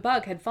see if the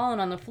bug had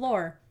fallen on the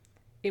floor.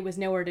 It was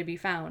nowhere to be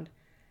found.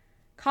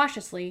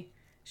 Cautiously,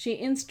 she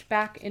inched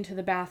back into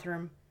the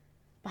bathroom.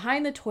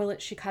 Behind the toilet,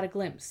 she caught a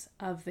glimpse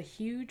of the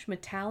huge,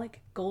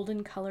 metallic,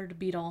 golden-colored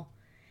beetle.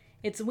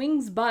 Its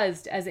wings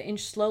buzzed as it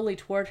inched slowly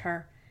toward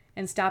her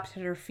and stopped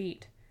at her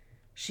feet.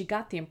 She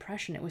got the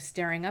impression it was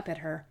staring up at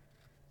her.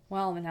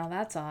 Well, now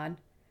that's odd.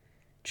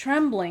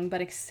 Trembling but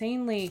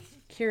insanely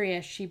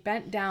curious, she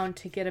bent down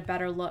to get a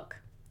better look.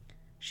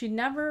 She'd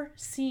never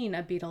seen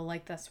a beetle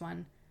like this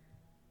one.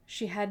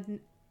 She had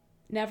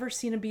never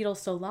seen a beetle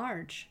so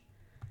large.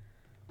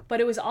 But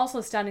it was also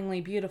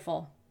stunningly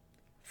beautiful.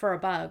 For a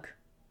bug.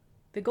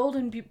 The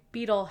golden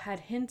beetle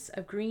had hints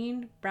of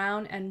green,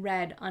 brown, and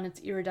red on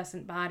its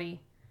iridescent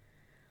body.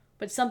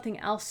 But something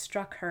else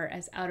struck her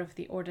as out of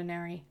the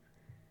ordinary.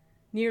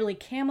 Nearly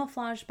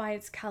camouflaged by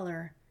its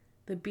color,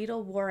 the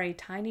beetle wore a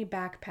tiny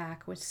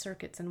backpack with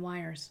circuits and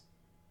wires.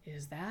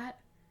 Is that?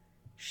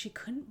 She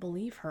couldn't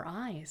believe her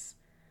eyes.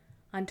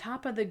 On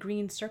top of the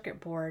green circuit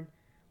board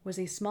was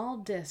a small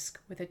disc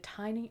with a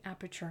tiny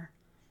aperture.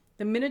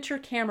 The miniature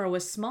camera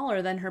was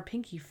smaller than her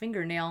pinky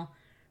fingernail.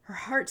 Her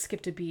heart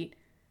skipped a beat.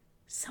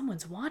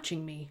 Someone's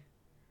watching me.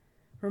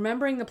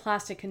 Remembering the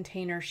plastic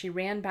container, she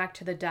ran back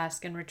to the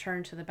desk and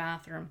returned to the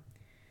bathroom.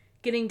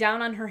 Getting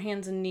down on her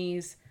hands and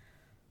knees,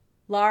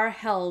 Lara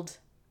held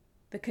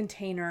the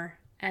container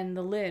and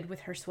the lid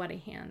with her sweaty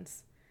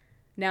hands.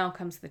 Now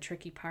comes the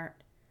tricky part.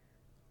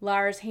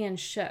 Lara's hand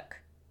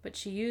shook, but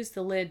she used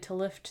the lid to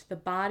lift the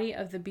body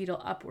of the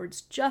beetle upwards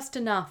just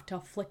enough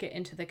to flick it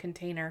into the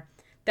container.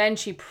 Then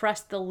she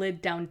pressed the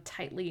lid down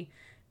tightly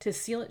to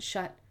seal it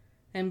shut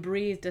and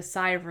breathed a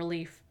sigh of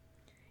relief.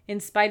 In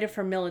spite of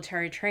her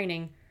military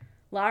training,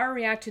 Lara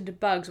reacted to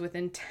bugs with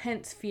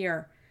intense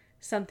fear,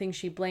 something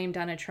she blamed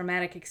on a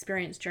traumatic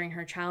experience during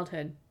her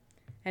childhood.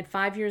 At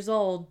 5 years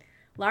old,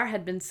 Lara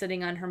had been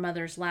sitting on her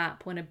mother's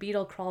lap when a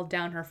beetle crawled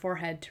down her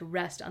forehead to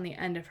rest on the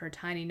end of her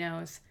tiny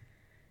nose.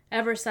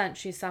 Ever since,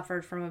 she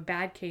suffered from a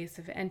bad case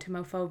of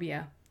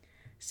entomophobia,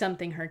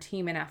 something her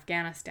team in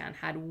Afghanistan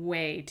had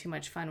way too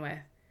much fun with.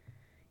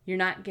 You're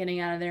not getting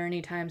out of there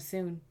anytime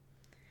soon.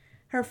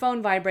 Her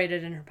phone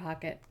vibrated in her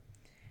pocket.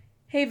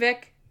 Hey,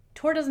 Vic,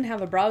 Tor doesn't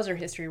have a browser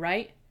history,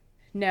 right?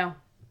 No.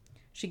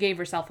 She gave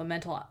herself a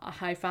mental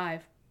high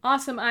five.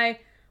 Awesome,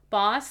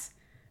 Boss,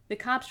 the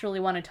cops really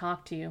want to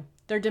talk to you.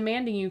 They're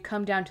demanding you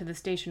come down to the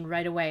station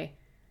right away.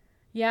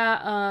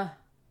 Yeah,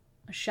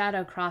 A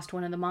shadow crossed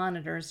one of the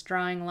monitors,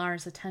 drawing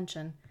Lara's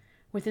attention.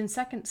 Within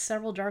seconds,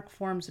 several dark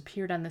forms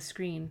appeared on the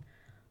screen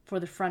for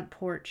the front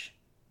porch.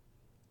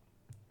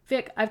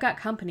 Vic, I've got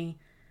company.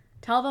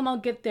 Tell them I'll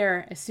get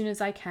there as soon as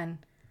I can.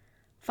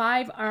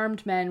 5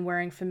 armed men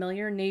wearing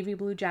familiar navy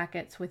blue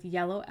jackets with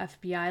yellow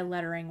FBI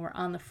lettering were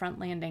on the front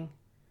landing.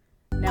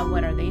 Now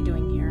what are they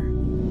doing here?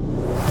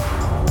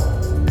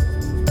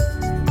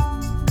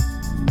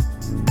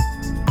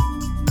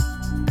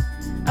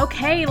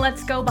 Okay,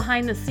 let's go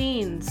behind the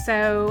scenes.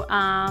 So,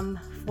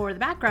 for the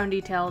background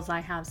details, I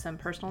have some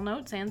personal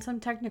notes and some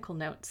technical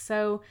notes.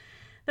 So,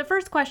 the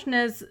first question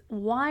is,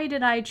 why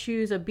did I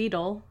choose a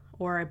beetle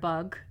or a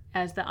bug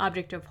as the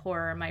object of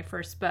horror in my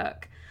first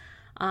book?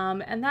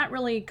 And that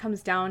really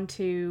comes down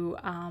to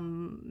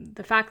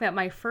the fact that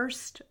my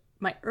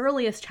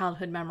earliest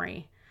childhood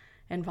memory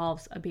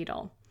involves a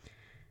beetle.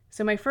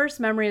 So my first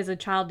memory as a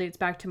child dates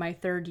back to my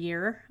 3rd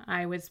year.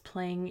 I was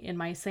playing in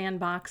my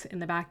sandbox in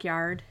the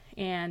backyard,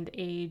 and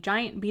a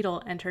giant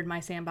beetle entered my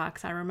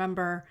sandbox. I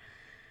remember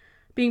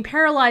being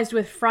paralyzed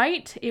with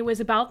fright. It was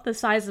about the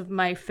size of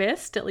my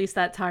fist, at least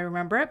that's how I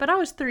remember it, but I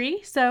was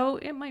 3, so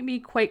it might be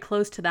quite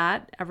close to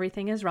that.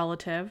 Everything is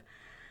relative.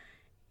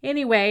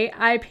 Anyway,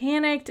 I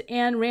panicked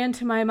and ran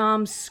to my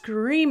mom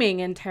screaming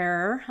in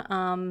terror.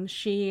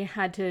 She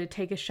had to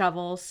take a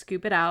shovel,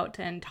 scoop it out,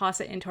 and toss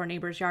it into our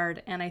neighbor's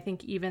yard. And I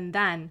think even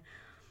then,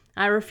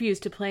 I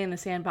refused to play in the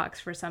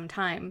sandbox for some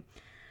time.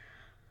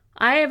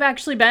 I have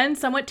actually been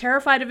somewhat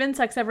terrified of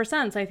insects ever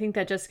since. I think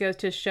that just goes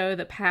to show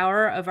the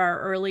power of our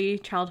early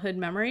childhood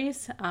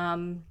memories.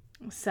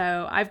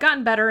 So I've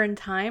gotten better in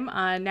time.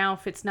 Now,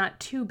 if it's not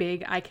too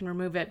big, I can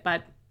remove it.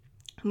 But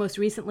most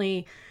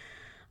recently,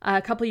 a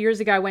couple of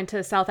years ago, I went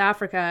to South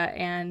Africa,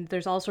 and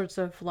there's all sorts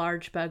of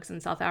large bugs in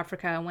South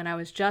Africa. When I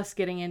was just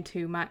getting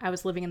into I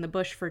was living in the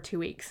bush for 2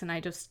 weeks, and I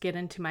just get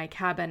into my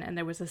cabin, and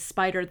there was a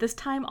spider, this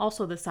time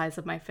also the size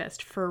of my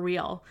fist, for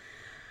real,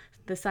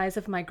 the size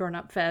of my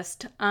grown-up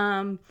fist.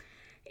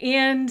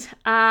 And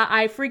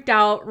I freaked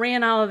out,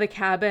 ran out of the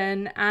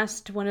cabin,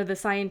 asked one of the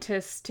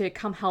scientists to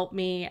come help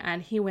me,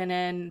 and he went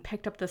in,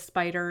 picked up the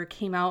spider,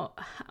 came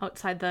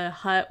outside the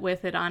hut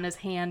with it on his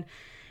hand.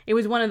 It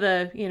was one of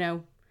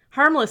the,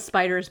 harmless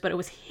spiders, but it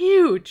was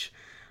huge.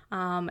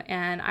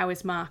 And I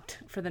was mocked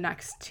for the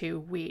next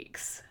 2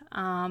 weeks.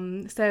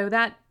 So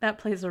that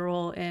plays a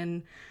role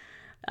in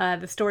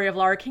the story of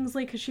Lara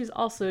Kingsley, because she's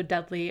also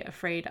deadly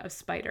afraid of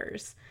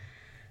spiders.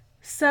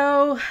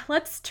 So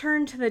let's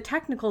turn to the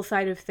technical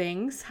side of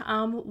things.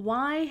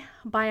 Why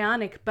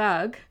bionic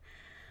bug?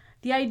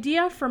 The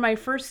idea for my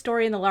first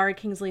story in the Lara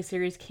Kingsley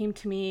series came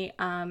to me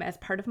as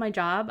part of my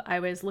job. I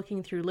was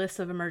looking through lists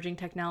of emerging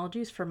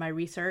technologies for my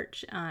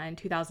research in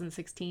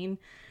 2016,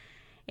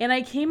 and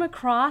I came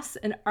across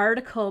an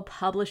article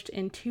published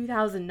in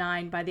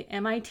 2009 by the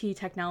MIT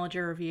Technology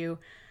Review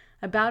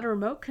about a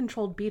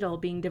remote-controlled beetle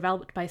being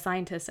developed by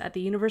scientists at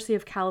the University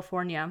of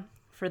California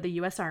for the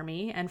U.S.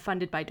 Army and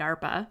funded by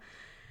DARPA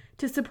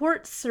to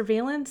support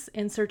surveillance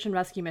and search and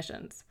rescue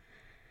missions.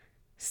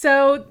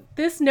 So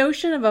this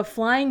notion of a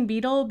flying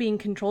beetle being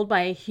controlled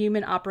by a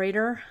human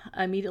operator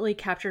immediately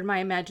captured my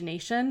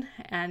imagination,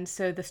 and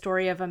so the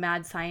story of a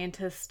mad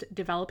scientist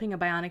developing a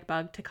bionic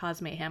bug to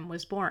cause mayhem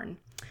was born.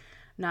 I'm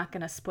not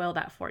going to spoil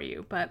that for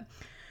you, but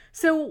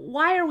so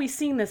why are we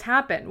seeing this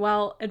happen?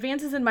 Well,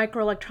 advances in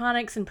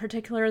microelectronics, in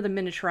particular the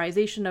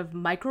miniaturization of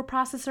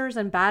microprocessors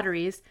and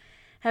batteries,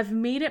 have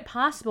made it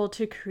possible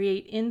to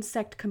create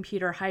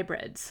insect-computer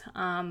hybrids.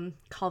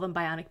 Call them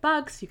bionic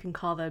bugs, you can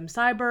call them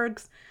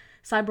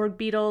cyborg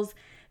beetles.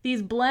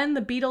 These blend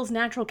the beetle's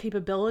natural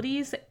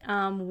capabilities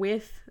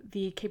with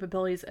the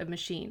capabilities of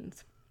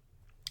machines.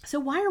 So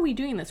why are we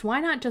doing this? Why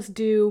not just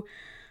do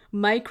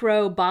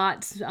micro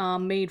bots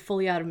made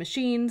fully out of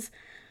machines?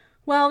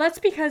 Well, that's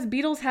because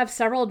beetles have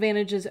several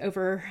advantages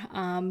over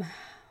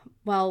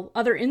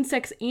other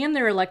insects and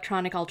their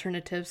electronic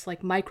alternatives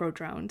like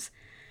microdrones.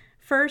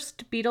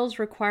 First, beetles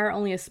require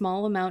only a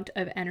small amount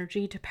of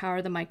energy to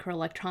power the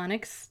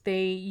microelectronics.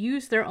 They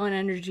use their own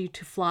energy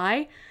to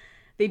fly.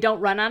 They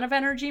don't run out of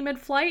energy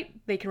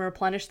mid-flight. They can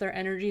replenish their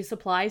energy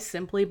supply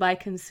simply by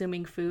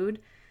consuming food.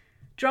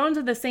 Drones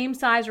of the same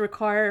size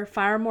require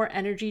far more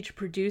energy to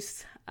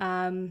produce,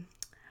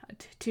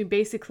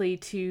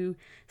 to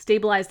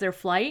stabilize their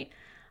flight.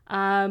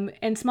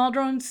 And small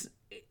drones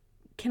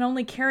can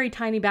only carry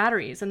tiny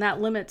batteries, and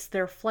that limits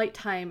their flight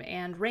time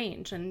and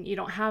range, and you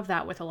don't have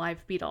that with a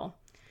live beetle.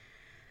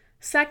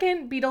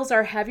 Second, beetles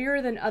are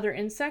heavier than other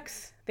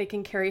insects. They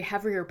can carry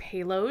heavier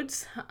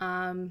payloads.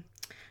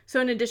 So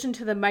in addition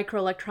to the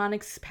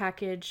microelectronics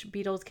package,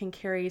 beetles can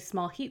carry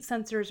small heat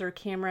sensors or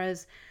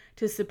cameras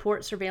to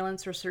support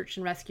surveillance or search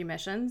and rescue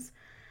missions.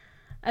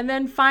 And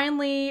then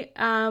finally,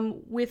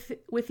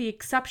 with the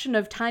exception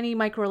of tiny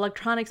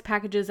microelectronics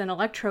packages and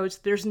electrodes,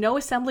 there's no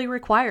assembly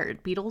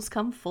required. Beetles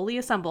come fully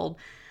assembled.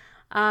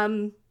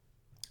 Of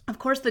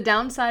course, the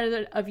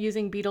downside of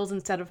using beetles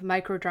instead of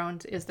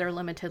microdrones is their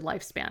limited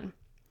lifespan.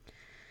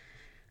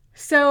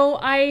 So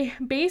I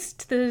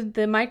based the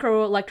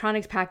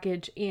microelectronics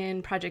package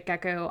in Project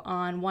Gecko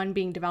on one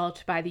being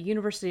developed by the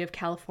University of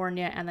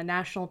California and the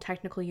National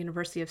Technical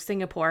University of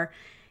Singapore.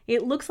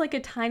 It looks like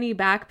a tiny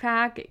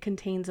backpack. It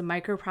contains a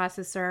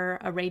microprocessor,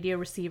 a radio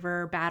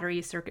receiver,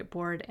 battery, circuit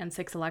board, and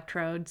 6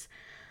 electrodes.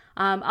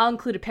 I'll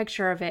include a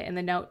picture of it in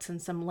the notes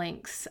and some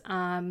links.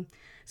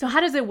 So how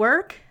does it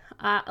work?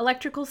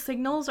 Electrical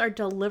signals are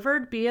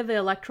delivered via the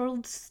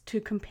electrodes to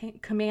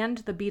command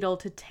the beetle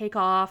to take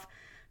off,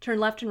 turn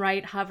left and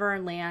right, hover,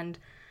 and land.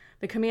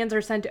 The commands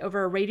are sent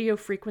over a radio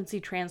frequency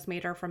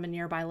transmitter from a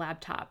nearby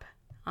laptop.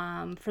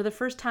 For the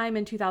first time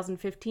in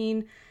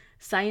 2015,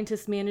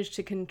 scientists managed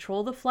to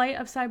control the flight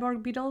of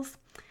cyborg beetles.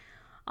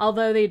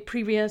 Although they'd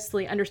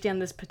previously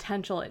understand this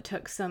potential, it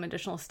took some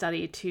additional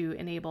study to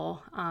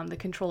enable the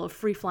control of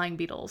free-flying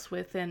beetles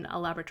within a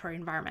laboratory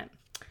environment.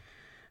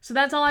 So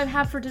that's all I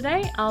have for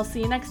today. I'll see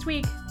you next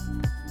week.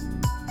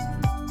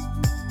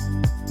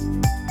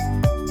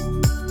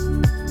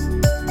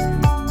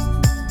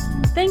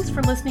 Thanks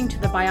for listening to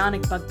the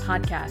Bionic Bug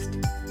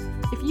Podcast.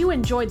 If you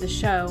enjoyed the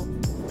show,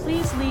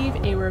 please leave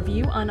a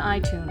review on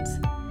iTunes.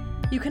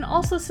 You can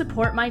also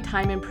support my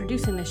time in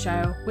producing the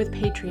show with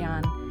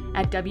Patreon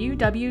at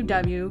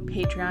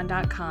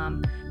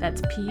www.patreon.com.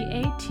 That's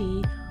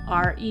Patreon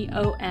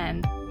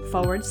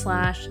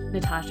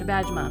 /Natasha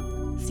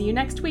Bajma. See you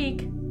next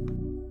week.